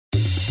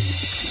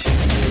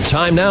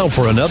Time now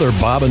for another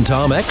Bob and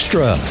Tom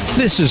Extra.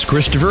 This is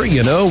Christopher.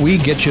 You know, we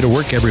get you to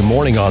work every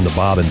morning on the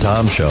Bob and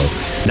Tom Show.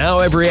 Now,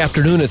 every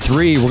afternoon at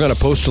 3, we're going to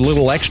post a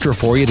little extra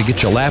for you to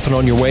get you laughing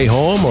on your way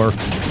home or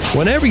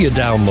whenever you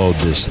download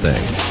this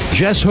thing.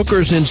 Jess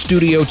Hooker's in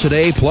studio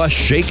today, plus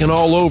shaking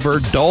all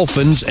over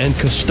Dolphins and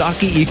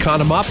Kostaki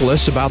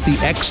Economopoulos about the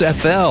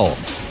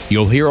XFL.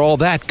 You'll hear all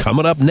that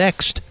coming up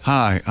next.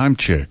 Hi, I'm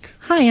Chick.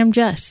 Hi, I'm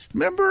Jess.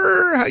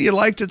 Remember how you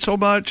liked it so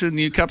much and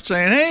you kept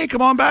saying, hey,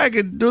 come on back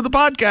and do the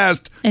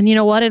podcast? And you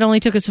know what? It only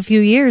took us a few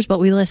years, but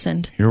we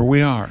listened. Here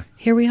we are.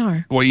 Here we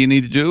are. What you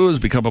need to do is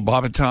become a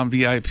Bob and Tom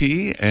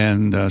VIP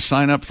and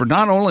sign up for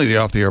not only the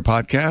Off the Air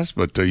podcast,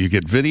 but you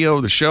get video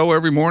of the show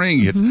every morning.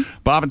 You get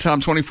Bob and Tom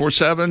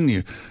 24/7.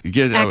 You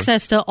get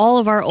access to all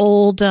of our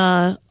old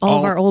of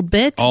our old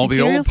bits, all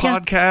material. the old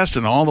podcasts,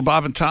 and all the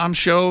Bob and Tom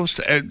shows.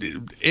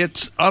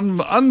 It's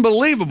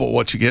unbelievable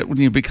what you get when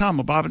you become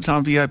a Bob and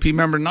Tom VIP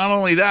member. Not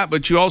only that,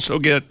 but you also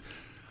get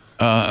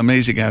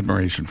amazing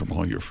admiration from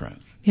all your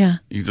friends. Yeah,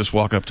 you just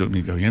walk up to them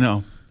and you go, you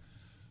know,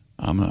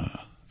 I'm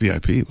a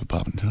VIP with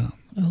Bob and Tom.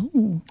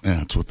 Oh.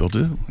 And that's what they'll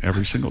do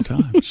every single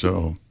time.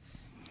 So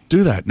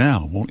do that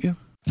now, won't you?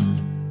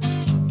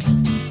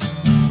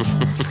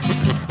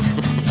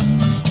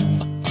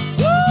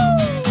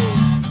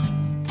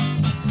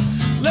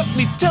 Let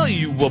me tell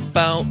you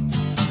about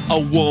a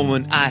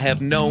woman I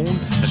have known.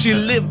 She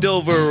lived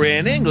over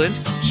in England.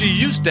 She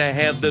used to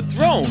have the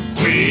throne.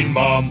 Queen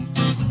Mom.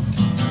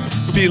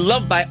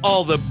 Beloved by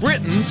all the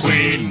Britons.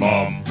 Queen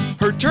Mom.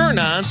 Her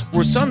turn-ons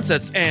were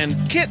sunsets and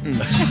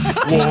kittens.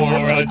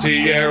 Wore a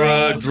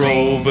tiara,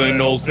 drove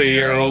an old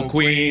Fiero.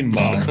 Queen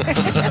Mom.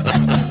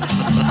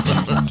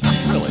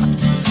 Really?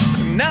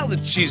 Now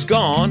that she's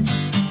gone,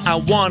 I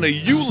want to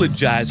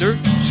eulogize her.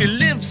 She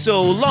lived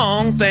so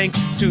long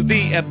thanks to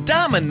the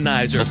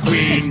abdominizer.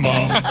 Queen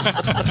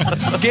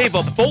Mom. Gave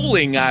up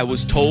bowling, I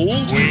was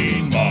told.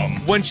 Queen Mom.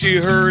 When she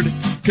heard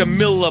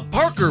Camilla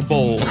Parker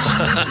bowls.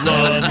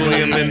 Loved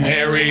William and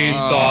Harry,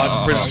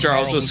 thought Prince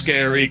Charles was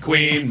scary.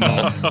 Queen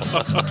Mom.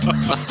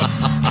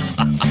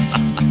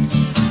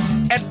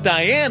 At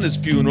Diana's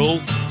funeral,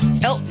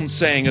 Elton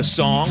sang a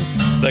song.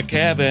 The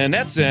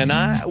Cavanets and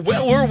I,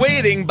 well, we're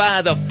waiting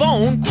by the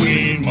phone.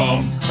 Queen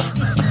Mom.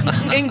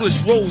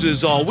 English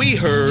roses all we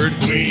heard.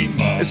 Queen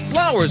Mom. As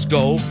flowers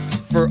go,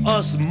 for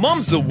us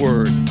mum's the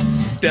word.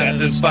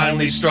 Death has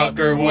finally struck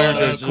her. Where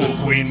the cool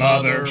Queen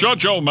Mother?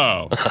 Shut your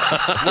mouth.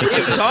 We're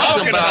just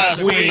talking about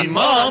Queen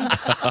Mom.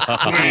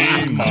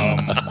 Queen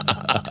Mom.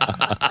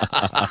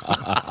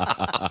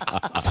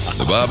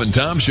 The Bob and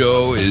Tom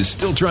Show is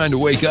still trying to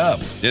wake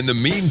up. In the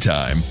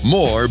meantime,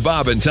 more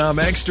Bob and Tom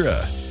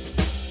Extra.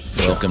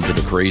 Welcome to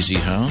the crazy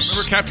house.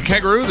 Remember Captain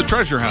Kangaroo, the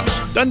treasure house.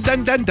 Dun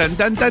dun dun dun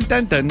dun dun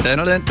dun dun dun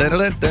dun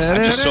dun dun.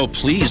 I'm just so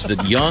pleased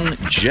that young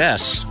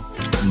Jess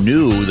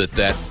knew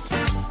that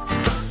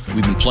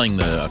we've been playing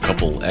a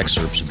couple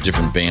excerpts of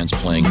different bands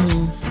playing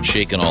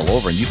Shakin' All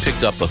Over, and you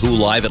picked up the Who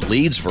Live at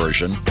Leeds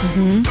version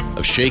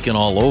of Shakin'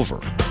 All Over,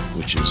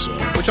 which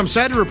I'm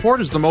sad to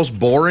report is the most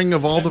boring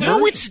of all the versions.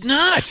 No, it's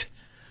not.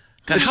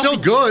 God, it's still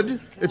good.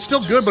 It's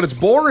still good, but it's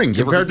boring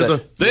compared to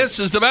the... This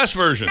is the best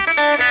version.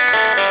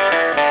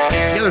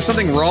 Yeah, there's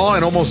something raw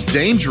and almost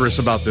dangerous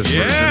about this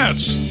version.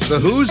 Yes. The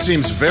Who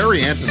seems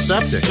very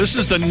antiseptic. This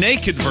is the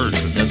naked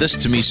version. Now, this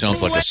to me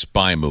sounds like a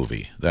spy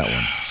movie. That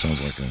one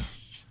sounds like a...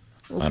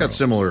 Well, it's got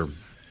similar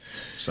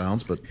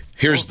sounds, but...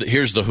 Here's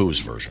the Who's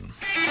version.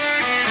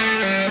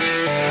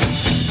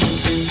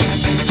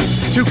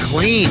 It's too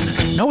clean.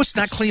 No, it's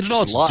not clean at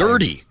all. It's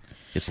dirty.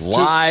 It's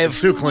live. It's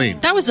too clean.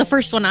 That was the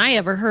first one I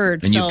ever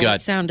heard. And so you've got...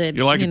 it sounded.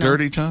 You like it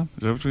dirty, Tom?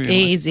 Is that what you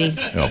easy.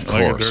 Like? Of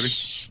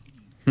course.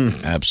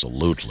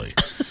 Absolutely.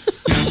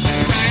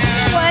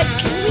 What?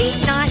 Can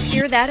we not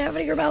hear that out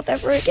of your mouth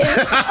ever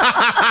again?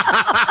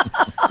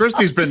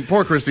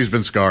 Poor Christy's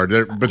been scarred.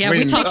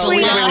 Between the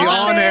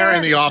on-air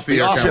and the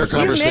off-the-air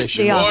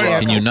conversation.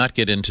 Can you not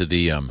get into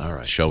the,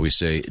 shall we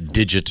say,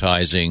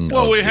 digitizing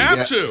Well, of we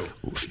have to.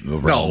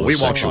 No, we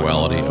won't.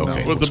 Sexuality.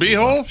 Okay. With the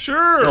beehole?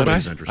 Sure.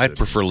 Nobody's interested. I'd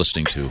prefer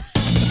listening to...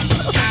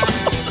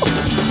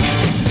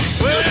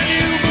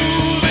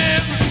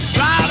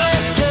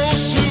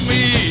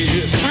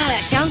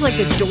 Sounds like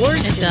the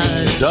Doors to me.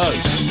 It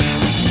does.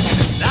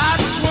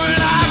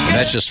 And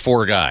that's just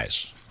four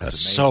guys. That's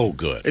so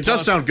good. It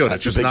does sound good.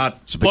 It's just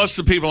not... Plus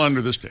the people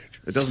under the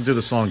stage. It doesn't do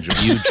the song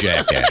justice. You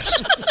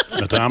jackass.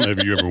 Now, Tom,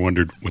 have you ever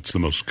wondered what's the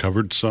most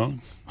covered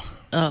song?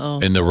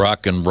 In the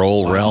rock and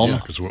roll realm?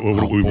 Because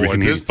we've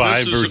written here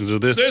 5 versions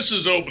of this. This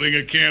is opening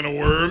a can of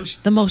worms.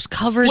 The most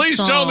covered Please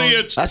song. tell me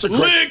it's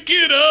Lick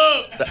It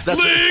Up.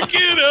 Lick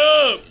It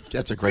Up.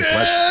 That's a great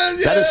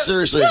question. That is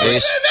seriously...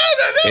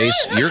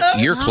 Ace,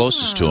 you're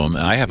closest to him.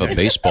 I have a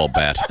baseball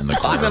bat in the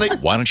corner.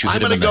 Why don't you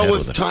hit him in the head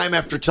with it? Time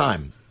After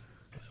Time.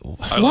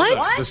 What?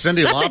 The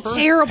Cyndi That's Lauper? a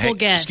terrible Hey,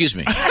 guess. excuse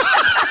me.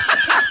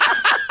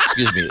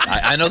 Excuse me.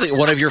 I know that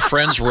one of your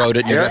friends wrote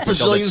it. And Eric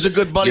Bazillion's a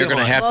good buddy You're going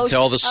to have to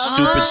tell the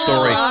stupid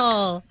story.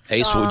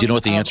 Ace, do you know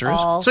what the answer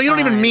is? So you don't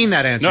even mean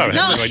that answer. No,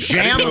 It's a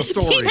jam of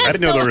story. I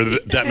didn't know there were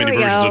that many There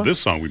we versions go. of this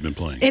song we've been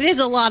playing. It is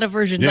a lot of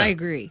versions. Yeah. I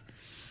agree.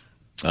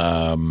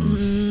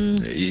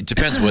 It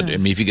depends what. I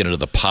mean, if you get into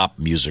the pop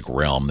music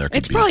realm, there could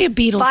It's be. probably a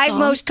Beatles 5 song.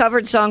 most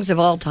covered songs of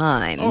all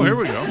time. Oh, here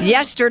we go.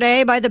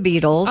 Yesterday by the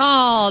Beatles.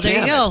 Oh, there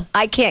you go.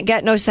 I Can't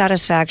Get No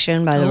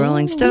Satisfaction by the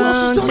Rolling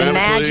Stones.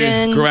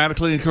 Imagine.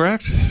 Grammatically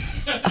incorrect?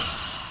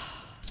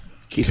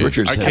 Keith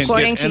Richards. I can't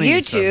According get to any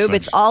YouTube, satisfaction.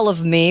 it's All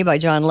of Me by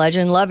John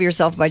Legend, Love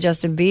Yourself by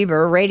Justin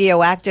Bieber,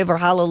 Radioactive or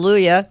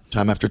Hallelujah.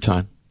 Time after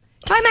time.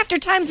 Time After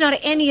Time's not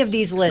any of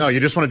these lists. No, you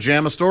just want to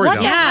jam a story What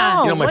down. the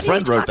hell? You know, my what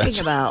friend are you wrote that talking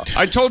song. about?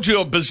 I told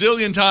you a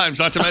bazillion times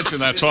not to mention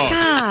that song.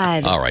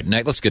 God. All right,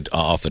 Nick, let's get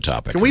off the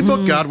topic. Can we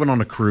book Godwin on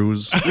a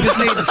cruise? We just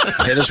need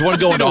Hey, there's one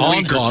going to a Hong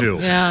week or Kong. two.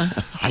 Yeah.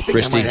 I think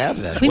Christy, I might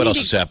have that. what else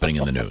is happening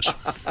in the news?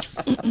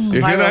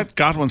 You hear that?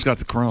 Godwin's got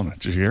the corona.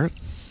 Did you hear it?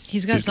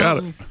 He's got He's got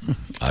something. it.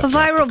 A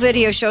viral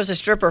video shows a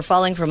stripper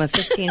falling from a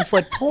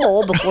 15-foot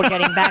pole before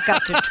getting back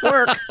up to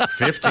twerk.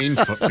 15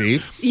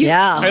 feet.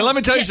 Yeah. Hey, let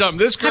me tell you something.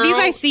 This girl. Have you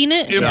guys seen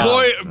it?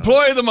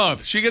 Employee of the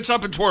month. She gets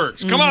up and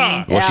twerks. Come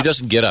on. Well, she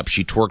doesn't get up.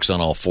 She twerks on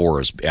all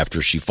fours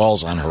after she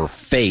falls on her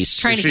face.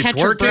 Trying to Is she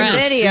catch her twerking breath. or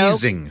Video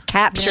seizing?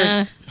 captured.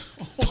 Yeah.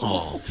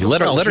 You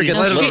let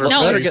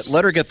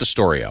her get the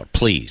story out,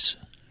 please.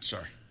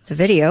 Sorry. The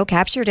video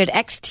captured at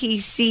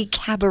XTC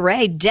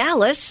Cabaret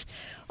Dallas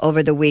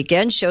over the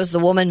weekend shows the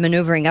woman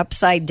maneuvering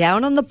upside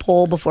down on the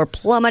pole before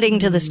plummeting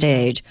to the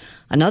stage.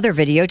 Another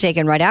video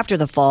taken right after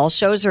the fall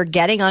shows her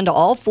getting onto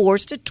all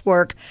fours to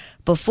twerk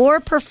before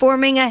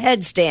performing a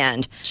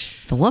headstand.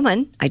 The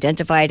woman,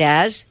 identified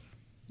as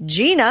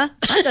Gina,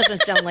 that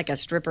doesn't sound like a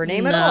stripper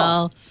name at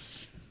all.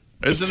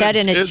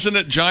 Isn't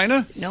it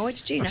Gina? No,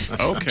 it's Gina.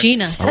 Okay.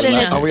 Gina.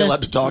 Are we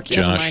allowed to talk yet?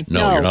 Josh,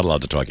 no, you're not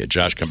allowed to talk yet.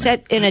 Josh, come here.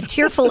 Said in a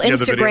tearful Yeah,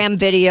 the Instagram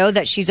video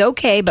that she's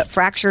okay, but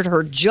fractured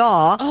her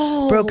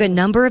jaw, broke a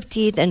number of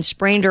teeth, and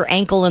sprained her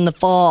ankle in the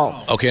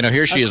fall. Okay, now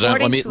here she is.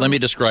 According Let me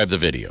describe the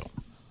video.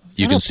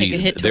 You can That'll take a see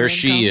hit to there her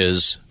she income.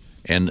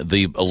 is, and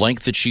the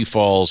length that she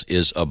falls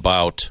is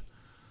about,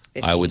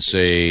 I would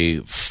say,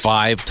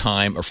 4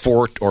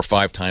 or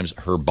 5 times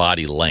her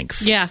body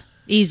length. Yeah.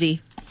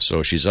 Easy.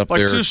 So she's up Like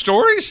there. 2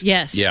 stories?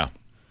 Yes. Yeah.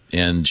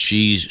 And as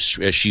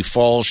she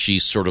falls, she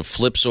sort of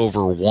flips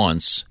over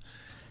once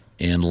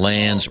and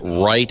lands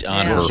right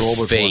on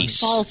her face.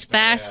 Falls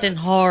fast and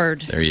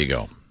hard. There you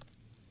go.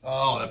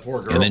 Oh, that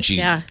poor girl. And then she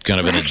kind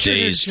of in a Fractured her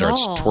daze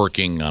starts jaw.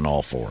 twerking on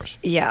all fours.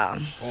 Yeah.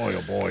 Boy,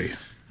 oh boy.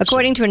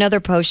 According to another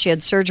post, she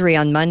had surgery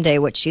on Monday,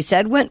 which she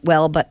said went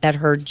well, but that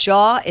her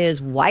jaw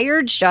is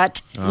wired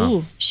shut.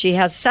 Ooh. She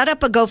has set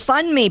up a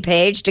GoFundMe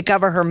page to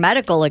cover her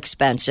medical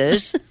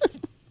expenses.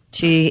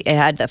 She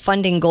had the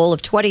funding goal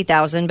of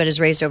 $20,000, but has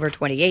raised over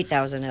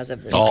 $28,000 as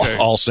of this.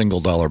 All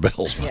single dollar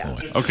bills, by the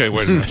way. Okay,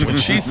 wait a minute. When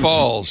she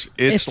falls,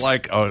 it's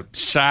like a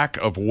sack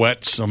of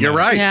wet cement. You're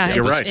right. Yeah,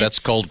 You're it's- right. That's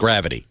called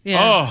gravity. Yeah.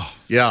 Oh,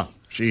 Yeah,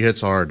 she hits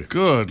hard.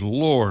 good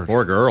Lord.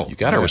 Poor girl. You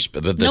got to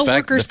respect the No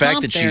fact. The workers' fact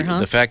comp that she there, huh?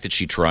 the fact that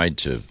she tried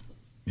to,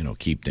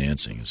 keep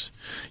dancing is.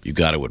 You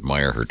got to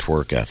admire her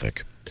twerk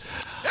ethic.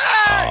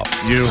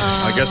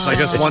 I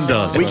guess one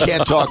does. We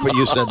can't talk, but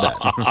you said that.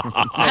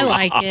 I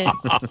like it.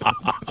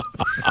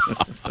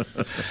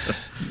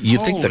 You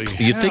think Holy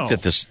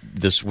that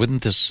this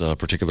wouldn't this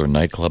particular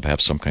nightclub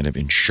have some kind of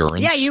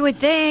insurance? Yeah, you would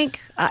think.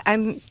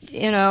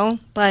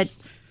 But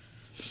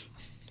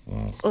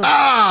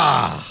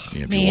If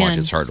you Man. watch,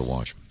 it's hard to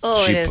watch.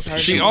 Oh, it is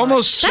hard She to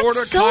almost That's sort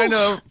of so- kind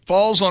of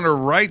falls on her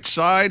right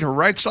side. Her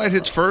right side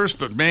hits first,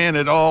 but man,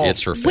 it all.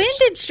 It's her face. When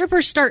did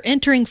strippers start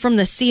entering from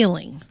the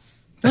ceiling?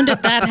 When did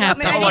that I happen?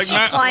 mean, I think like she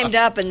ma- climbed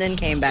up and then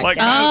came back like,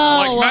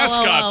 down. like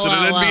mascots in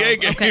an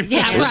NBA game. Okay.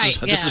 Yeah, right.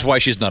 This is why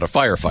she's not a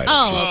firefighter.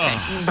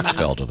 Oh, okay. She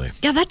fell to the.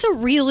 Yeah, that's a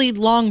really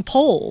long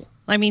pole.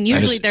 I mean,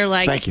 usually they're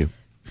like Thank you.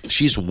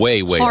 She's way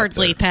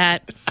hardly, up there.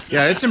 Pat.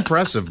 Yeah, it's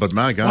impressive, but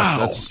my God,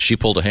 that's She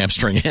pulled a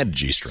hamstring and a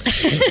G-string.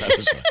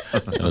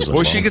 That was a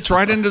Boy, she long- gets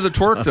right into the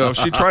twerk, though.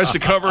 She tries to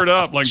cover it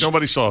up like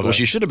nobody saw that. Well,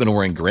 she should have been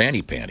wearing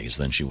granny panties.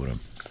 Then she would have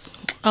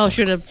Oh,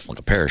 should have like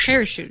a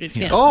parachute. parachuted.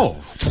 Yeah. oh,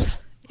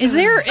 Is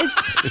there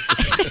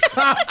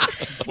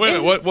Wait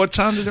a minute, what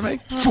sound did it make?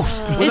 is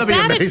that be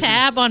that a amazing?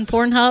 tab on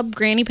Pornhub?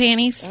 Granny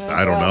panties?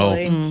 I don't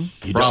know.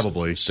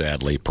 Probably.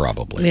 Sadly,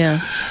 probably.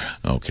 Yeah.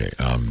 Okay.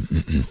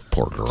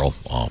 Poor girl.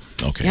 Oh,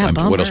 okay. Yeah,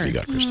 what else bummer. we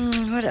got,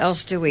 Christy? What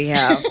else do we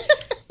have?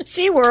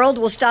 SeaWorld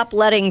will stop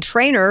letting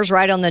trainers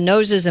ride on the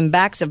noses and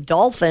backs of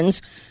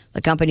dolphins.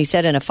 The company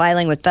said in a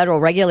filing with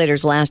federal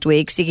regulators last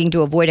week, seeking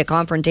to avoid a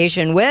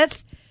confrontation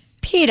with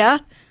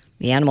PETA.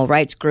 The animal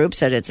rights group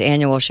said its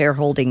annual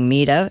shareholding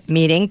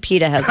meeting.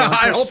 PETA has I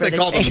offers hope for they the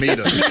call them change.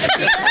 Mita.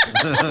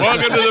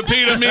 Welcome to the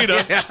PETA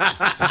Meta.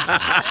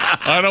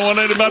 I don't want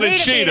anybody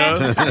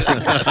cheetah.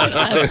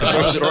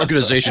 There was an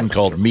organization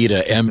called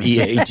META,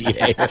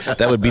 MEATA.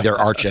 That would be their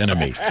arch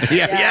enemy.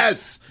 Yeah,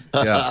 yes.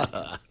 Yeah.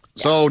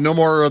 So no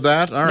more of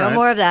that? All right. No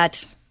more of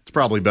that. It's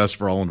probably best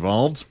for all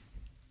involved.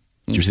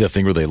 Did you see that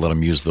thing where they let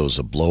them use those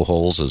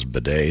blowholes as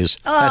bidets?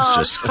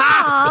 Oh,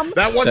 Tom.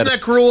 That wasn't that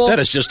cruel? That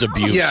is just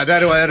abuse. Yeah,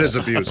 that is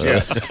abuse,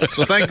 yes.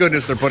 So thank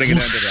goodness they're putting an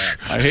end to that.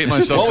 I hate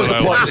myself. What was the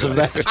that I purpose of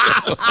that?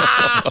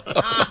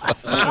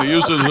 to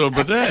use it as a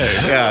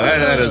bidet. Yeah,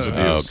 that is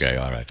abuse. Okay,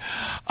 all right.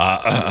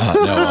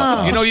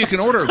 No, you can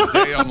order a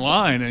bidet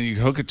online and you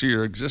hook it to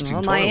your existing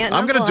Well, toilet. my aunt and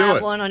I'm gonna uncle do have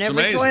it. one on It's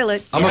every amazing.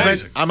 toilet.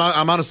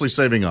 I'm honestly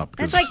saving up.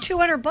 It's like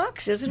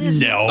 $200, isn't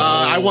it? No.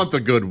 I want the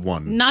good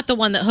one. Not the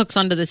one that hooks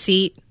onto the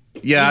seat.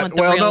 Yeah, You want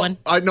the real one?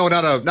 I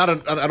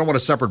don't want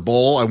a separate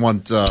bowl. I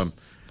want.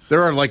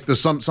 There are like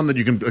some that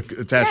you can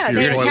attach to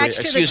your they're toilet. attached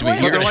to the Excuse me,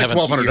 toilet. you're They're going like to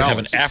have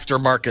an $1,200.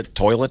 aftermarket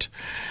toilet?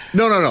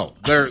 No.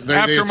 They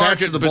attach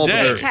to the bowl.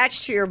 bidet. But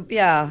Attached to your, you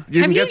can Have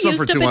you get some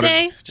for used a $200.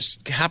 bidet?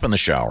 Just hop in the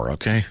shower,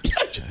 okay?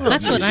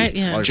 That's what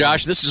yeah.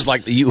 Josh, this is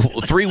like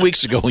 3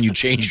 weeks ago when you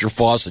changed your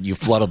faucet, you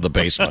flooded the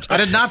basement. I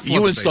did not flood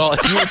You the install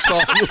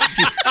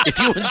if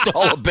you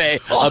install a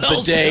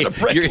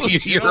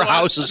bidet, your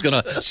house is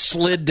going to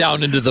slid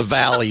down into the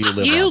valley you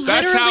live You in.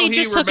 That's how literally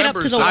he just hook it up to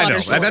remembers the it. water I know.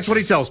 source. That's what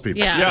he tells people.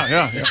 Yeah.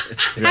 Yeah.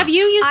 Have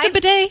you used a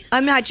bidet?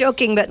 I'm not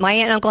joking, but my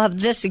aunt and uncle have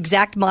this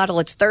exact model.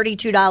 It's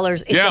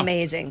 $32. It's Yeah.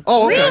 amazing.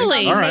 Oh, okay.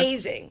 Really? All right.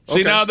 Amazing.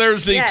 See, now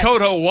there's the Yes.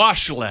 Toto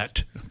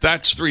washlet.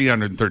 That's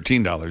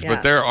 $313. Yeah.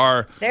 But there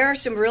are There are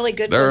some really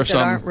good There are ones that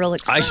some- aren't real I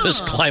expensive.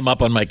 just climb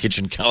up on my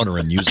kitchen counter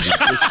and use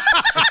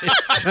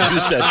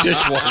that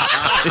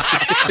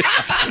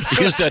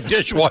dishwasher. Use that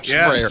dishwasher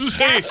Yes.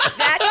 sprayer.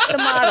 That's the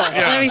model.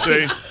 Yeah,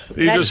 see, you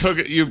That's- just hook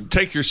it. You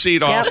take your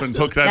seat off Yep. and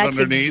hook that That's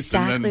underneath,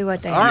 exactly and then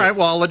what they All right.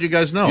 Well, I'll let you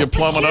guys know. you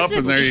plumb it up,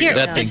 and there you Here,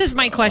 go. this is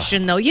my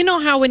question though. You know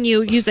how when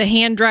you use a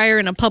hand dryer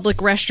in a public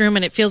restroom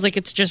and it feels like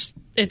it's just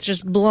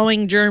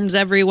blowing germs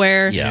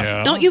everywhere?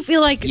 Yeah. Don't you feel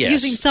like Yes.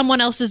 using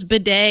someone else's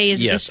bidet is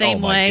the Yes. same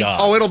Oh my way? God.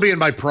 Oh, it'll be in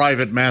my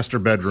private master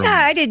bedroom.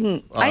 Yeah, I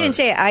didn't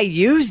say I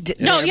used it.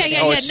 No, yeah.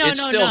 It's No,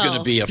 still no. going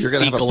to be a You're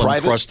gonna have a fecal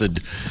private?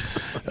 encrusted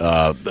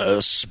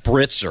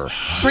spritzer.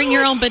 Bring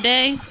your own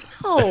bidet.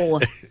 No.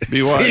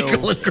 BYO.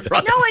 No,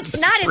 it's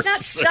not. It's not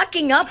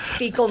sucking up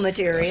fecal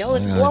material.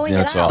 It's blowing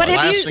that's it out. all. But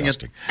Blasting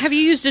have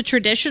you used a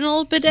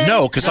traditional bidet?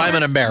 No, because I'm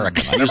an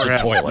American. I use Never a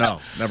have. toilet. No,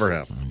 never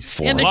have.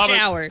 In the Love it.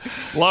 shower.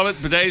 Love it.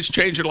 Bidets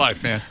change your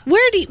life, man.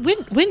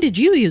 When did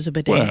you use a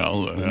bidet?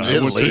 Well, I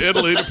went to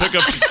Italy to pick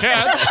up the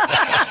cat,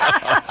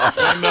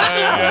 and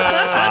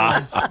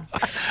I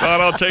thought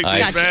I'll take the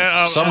Gotcha.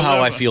 fan.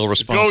 Somehow I feel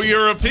responsible. Go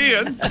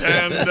European,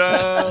 and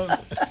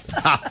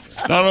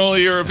not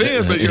only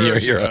European, but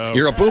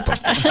You're a pooper.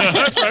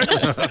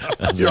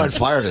 You're on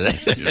fire today.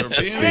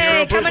 European.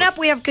 Hey, coming up,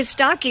 we have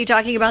Kostaki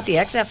talking about the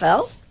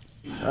XFL.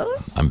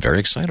 I'm very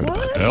excited about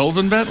that.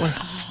 Elvin Bentley.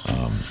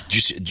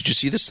 Did you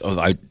see this?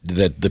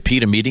 The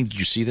PETA meeting. Did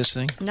you see this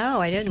thing?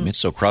 No, I I didn't. mean, it's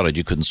so crowded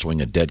you couldn't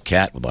swing a dead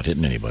cat without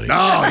hitting anybody.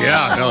 Oh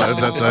yeah, no,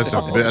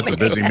 that's a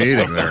busy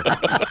meeting there.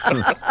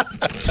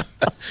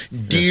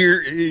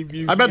 Dear,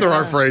 I bet there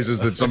are phrases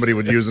that somebody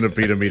would use in a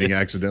PETA meeting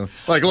accidentally.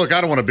 Like, look, I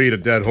don't want to beat a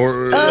dead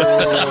horse.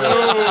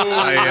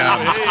 I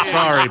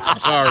am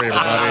sorry,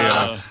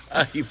 everybody.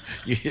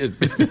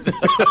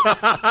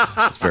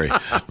 It's very,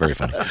 very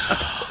funny.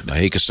 Now,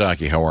 hey,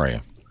 Kostaki, how are you?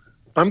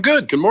 I'm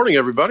good. Good morning,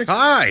 everybody.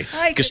 Hi.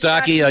 Hi,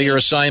 Kostaki, your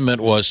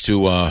assignment was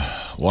to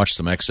watch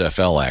some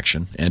XFL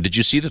action. And did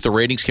you see that the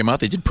ratings came out?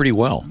 They did pretty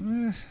well.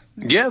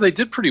 Yeah, they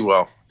did pretty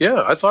well.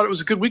 Yeah, I thought it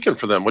was a good weekend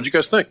for them. What do you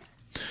guys think?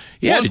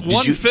 Yeah,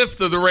 One fifth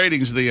of the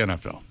ratings of the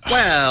NFL.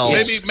 Well,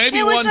 Maybe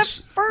It was one,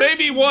 the first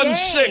maybe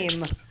 1/6.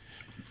 game.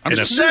 I'm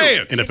just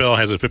saying. NFL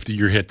has a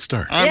 50-year head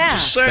start. I'm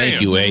just saying.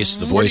 Thank you, Ace,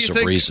 the What do voice you of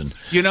think? reason.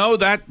 You know,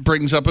 that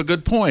brings up a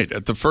good point.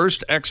 At the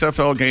first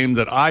XFL game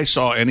that I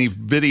saw any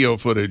video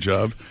footage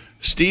of,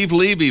 Steve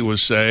Levy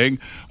was saying,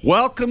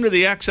 welcome to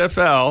the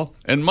XFL,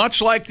 and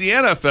much like the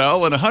NFL,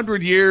 in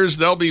 100 years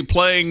they'll be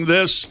playing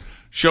this,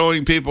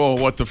 showing people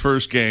what the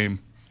first game,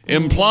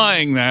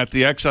 implying that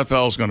the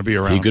XFL is going to be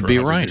around. He could for be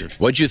 100 right. years.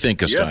 What'd you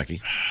think,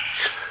 Kostaki?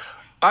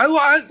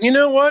 You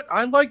know what?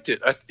 I liked it.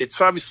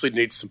 It's obviously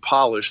needs some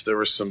polish. There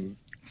was some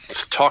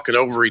talking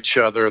over each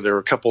other. There were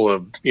a couple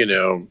of,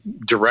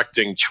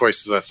 directing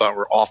choices I thought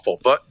were awful.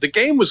 But the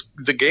games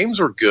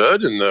were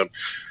good, and the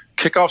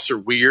kickoffs are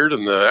weird,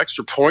 and the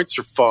extra points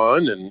are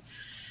fun, and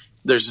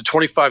there's a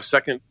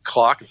 25-second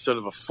clock instead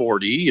of a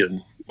 40,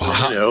 and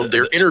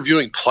they're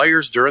interviewing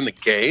players during the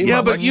game. Yeah,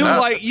 I but you that.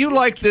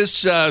 like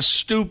this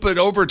stupid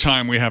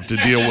overtime we have to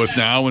deal with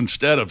now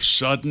instead of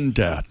sudden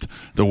death,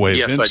 the way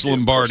Yes, Vince I do.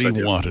 Of course Lombardi I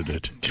do. wanted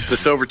it.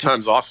 This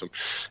overtime's awesome.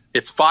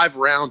 It's 5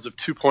 rounds of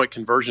 2-point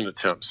conversion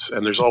attempts,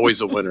 and there's always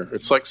a winner.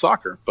 It's like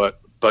soccer, but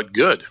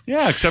good.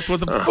 Yeah, except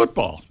with the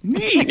football.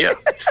 Neat. Yeah.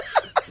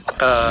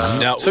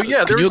 Now, so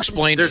yeah, can you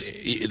explain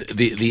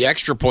the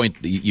extra point?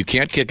 You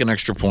can't kick an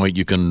extra point.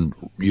 You can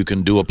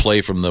do a play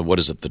from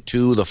the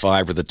 2, the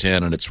 5, or the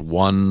 10, and it's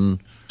 1,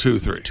 2,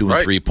 3, 2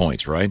 and 3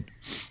 points, right?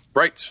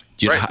 Right.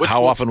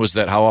 How often was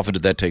that? How often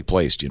did that take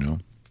place? Do you know?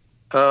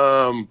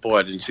 Boy,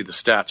 I didn't see the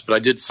stats, but I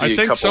did see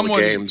a couple of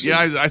games.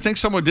 Yeah, I think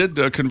someone did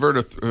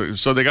convert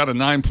so they got a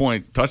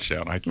 9-point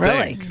touchdown. I think.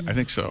 Really? I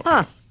think so.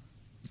 Huh.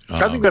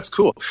 I think that's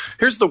cool.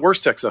 Here's the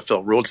worst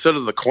XFL rule. Instead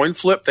of the coin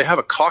flip, they have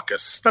a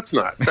caucus. That's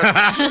That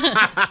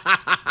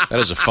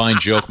is a fine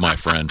joke, my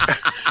friend.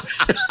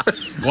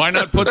 Why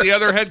not put the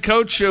other head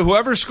coach,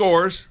 whoever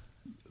scores,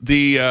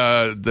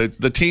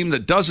 the team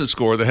that doesn't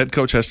score, the head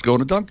coach has to go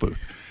in a dunk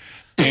booth.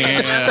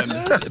 And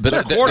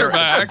the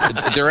quarterback,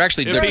 they're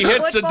actually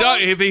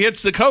if he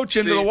hits the coach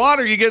into the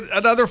water, you get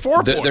another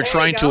 4 points. They're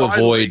trying to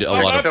avoid a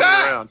lot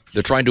of.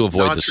 They're trying to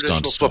avoid the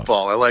stunt stuff.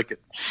 Football. I like it.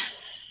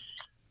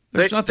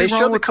 They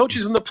show the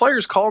coaches and the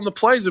players calling the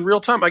plays in real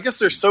time. I guess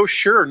they're so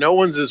sure no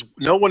one is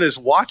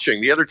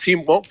watching. The other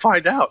team won't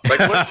find out.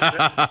 Like,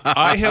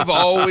 I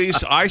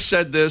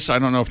said this. I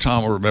don't know if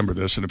Tom will remember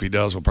this, and if he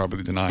does, he'll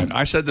probably deny it.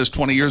 I said this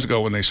 20 years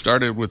ago when they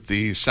started with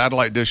the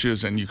satellite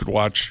dishes, and you could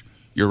watch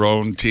your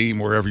own team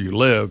wherever you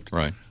lived.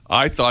 Right.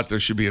 I thought there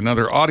should be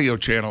another audio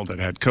channel that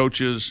had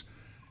coaches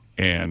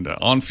and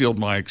on-field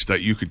mics that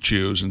you could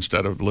choose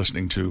instead of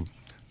listening to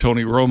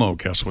Tony Romo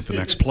guess what the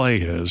next play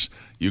is.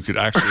 You could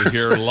actually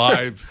hear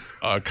live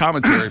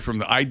commentary from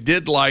the. I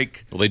did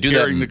like they do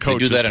hearing that. The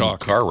coaches they do that talk.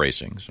 in car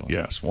racing. So.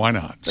 Yes, why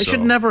not? They should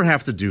never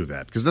have to do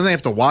that because then they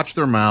have to watch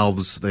their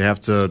mouths. They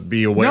have to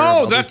be aware.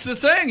 No, that's the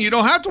thing. You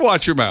don't have to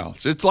watch your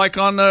mouths. It's like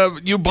on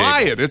you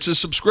buy it. It's a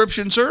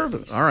subscription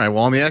service. All right.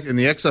 Well, in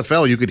the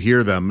XFL, you could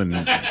hear them, and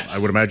I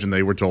would imagine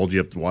they were told you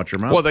have to watch your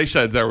mouth. Well, they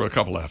said there were a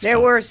couple F.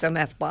 There were some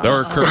F-bombs. There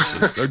were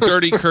curses. They're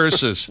dirty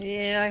curses.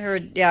 Yeah, I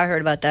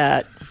heard about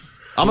that.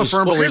 I'm a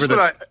firm believer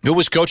that who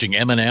was coaching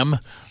Eminem.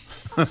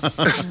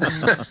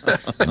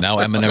 And now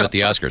Eminem at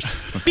the Oscars.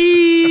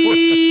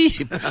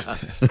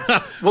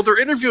 Well, they're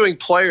interviewing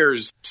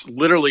players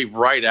literally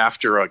right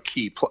after a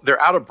key.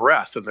 They're out of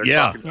breath and they're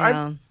talking.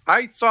 Yeah.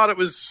 I thought it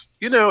was,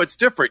 it's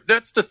different.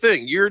 That's the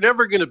thing. You're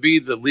never going to be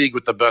the league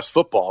with the best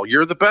football.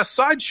 You're the best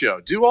sideshow.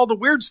 Do all the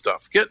weird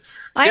stuff. Get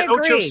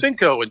Ocho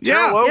Cinco and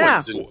Terrell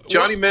Owens and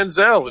Johnny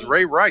Manziel and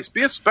Ray Rice.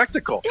 Be a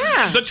spectacle.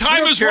 Yeah. The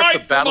time is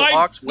right.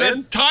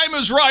 The time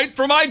is right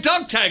for my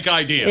dunk tank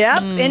idea.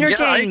 Yep.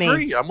 Entertain me. I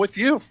agree. I'm with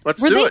you.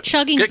 Let's do it. Were they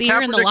chugging Get beer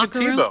Kaepernick in the locker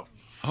room?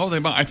 Oh, they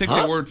might. I think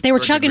they were. They were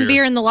chugging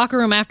beer in the locker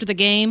room after the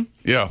game.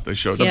 Yeah, they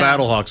showed the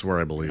Battlehawks were,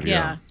 I believe.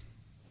 Yeah.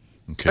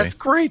 Okay. That's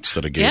great.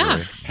 Instead of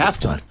Gatorade.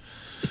 Halftime.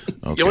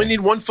 Okay. You only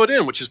need one foot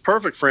in, which is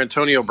perfect for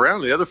Antonio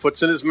Brown. The other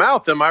foot's in his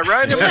mouth. Am I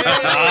right?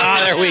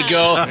 There we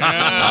go.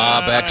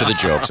 Back to the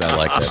jokes. I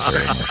like that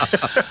very much.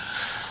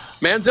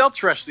 Manziel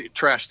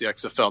trashed the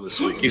XFL this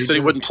week. He said he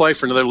wouldn't play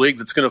for another league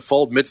that's going to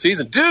fold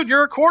midseason. Dude,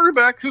 you're a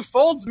quarterback who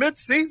folds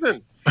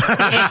midseason.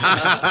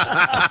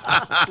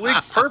 This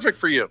league's perfect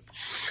for you.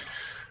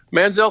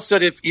 Manziel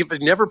said if he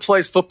never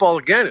plays football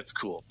again, it's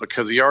cool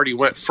because he already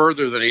went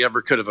further than he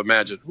ever could have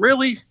imagined.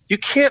 Really? You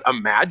can't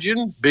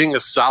imagine being a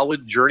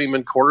solid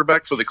journeyman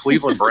quarterback for the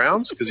Cleveland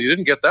Browns because he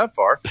didn't get that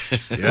far.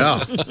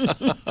 Yeah.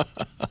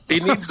 He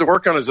needs to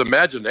work on his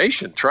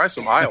imagination. Try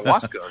some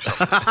ayahuasca or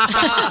something.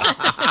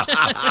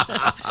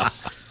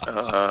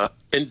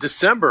 In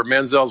December,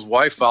 Manziel's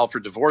wife filed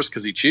for divorce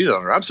because he cheated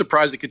on her. I'm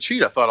surprised he could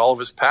cheat. I thought all of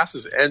his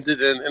passes ended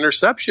in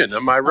interception.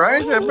 Am I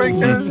right?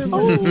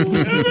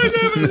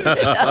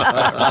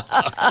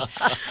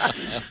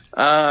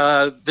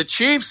 The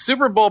Chiefs'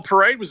 Super Bowl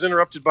parade was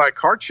interrupted by a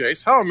car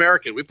chase. How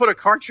American. We put a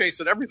car chase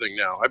at everything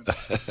now.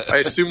 I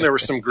assume there were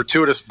some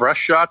gratuitous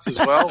breast shots as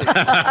well.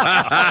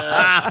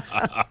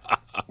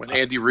 When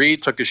Andy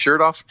Reid took his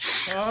shirt off.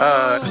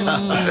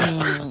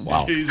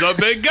 Wow. He's a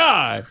big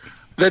guy.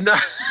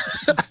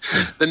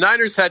 The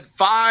Niners had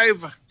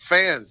 5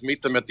 fans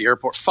meet them at the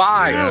airport.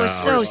 5. That was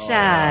so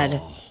sad.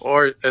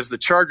 Or as the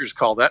Chargers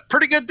call that,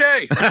 pretty good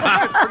day. Pretty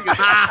good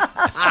day.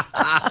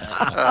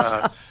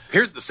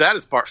 Here's the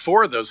saddest part.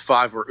 4 of those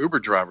 5 were Uber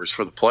drivers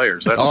for the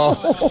players.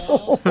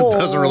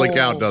 Doesn't really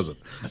count, does it?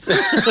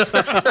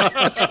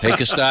 Hey,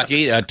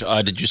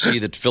 Kostaki, did you see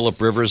that Phillip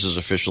Rivers is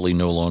officially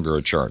no longer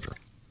a Charger?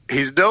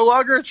 He's no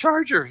longer a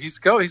Charger. He's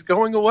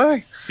going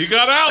away. He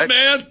got out,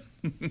 man.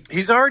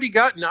 He's already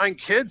got 9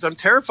 kids. I'm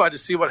terrified to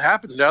see what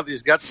happens now that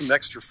he's got some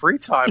extra free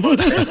time on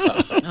him.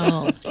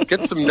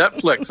 Get some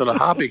Netflix and a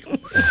hobby.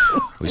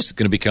 He's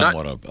going to become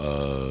a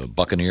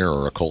Buccaneer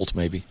or a Colt,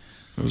 maybe?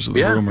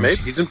 Maybe.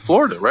 He's in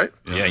Florida, right?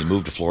 Yeah, he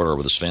moved to Florida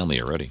with his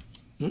family already.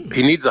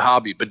 He needs a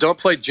hobby, but don't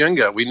play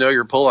Jenga. We know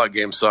your pullout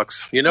game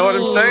sucks. You know what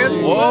I'm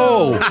saying?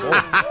 Whoa.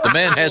 The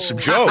man has some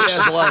jokes.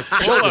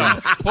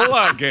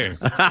 Pullout game.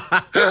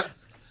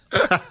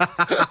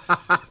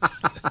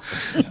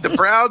 The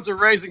Browns are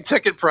raising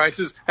ticket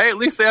prices. Hey, at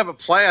least they have a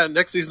plan.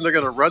 Next season, they're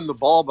going to run the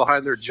ball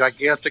behind their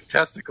gigantic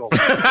testicles.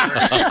 Yeah,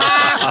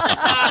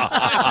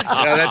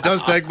 that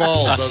does take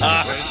balls, doesn't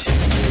it?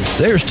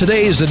 There's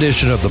today's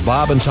edition of the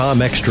Bob and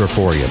Tom Extra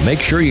for you.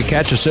 Make sure you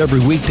catch us every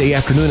weekday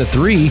afternoon at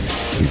 3. You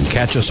can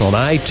catch us on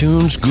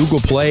iTunes,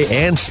 Google Play,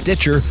 and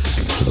Stitcher.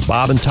 For the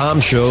Bob and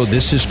Tom Show,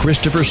 this is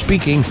Christopher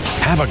speaking.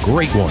 Have a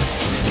great one.